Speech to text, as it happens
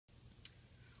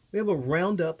We have a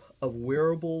roundup of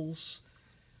wearables,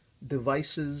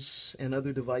 devices, and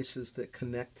other devices that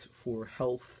connect for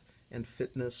health and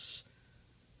fitness.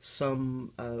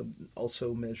 Some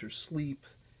also measure sleep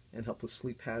and help with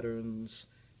sleep patterns.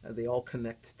 They all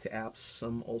connect to apps.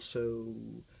 Some also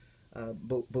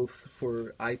both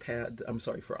for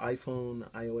for iPhone,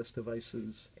 iOS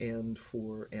devices, and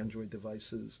for Android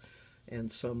devices,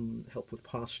 and some help with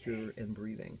posture and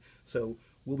breathing. So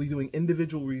we'll be doing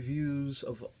individual reviews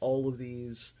of all of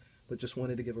these, but just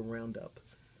wanted to give a roundup.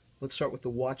 Let's start with the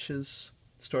watches.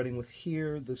 Starting with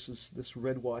here, this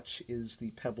red watch is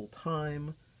the Pebble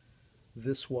Time.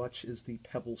 This watch is the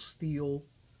Pebble Steel.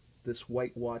 This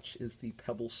white watch is the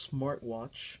Pebble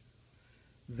Smartwatch.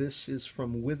 This is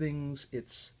from Withings.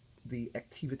 It's the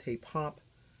Activité Pop.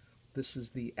 This is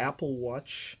the Apple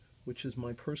Watch, which is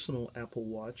my personal Apple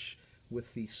Watch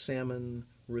with the salmon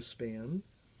wristband.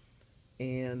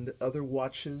 And other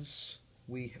watches,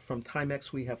 from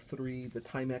Timex we have three: the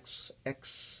Timex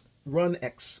Run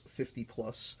X 50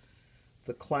 Plus,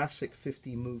 the Classic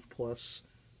 50 Move Plus,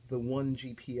 the One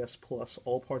GPS Plus,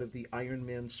 all part of the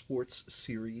Ironman Sports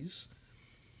series.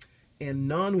 And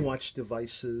non-watch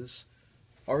devices,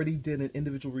 already did an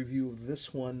individual review of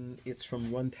this one. It's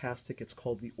from Runtastic. It's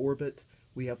called the Orbit.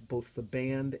 We have both the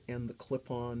band and the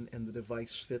clip-on, and the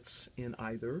device fits in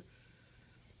either.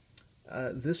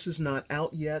 This is not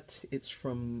out yet. It's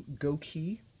from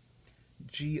Goqii,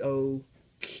 Goqii.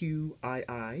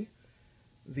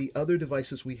 The other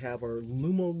devices we have are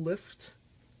LumoLift,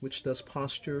 which does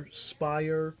posture,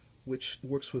 Spire, which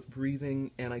works with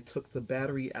breathing, and I took the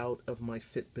battery out of my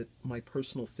Fitbit, my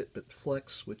personal Fitbit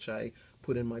Flex, which I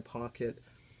put in my pocket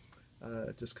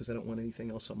just because I don't want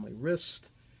anything else on my wrist,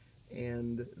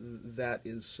 and that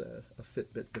is a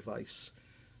Fitbit device.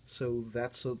 So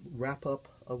that's a wrap-up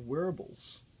of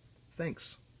wearables.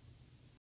 Thanks.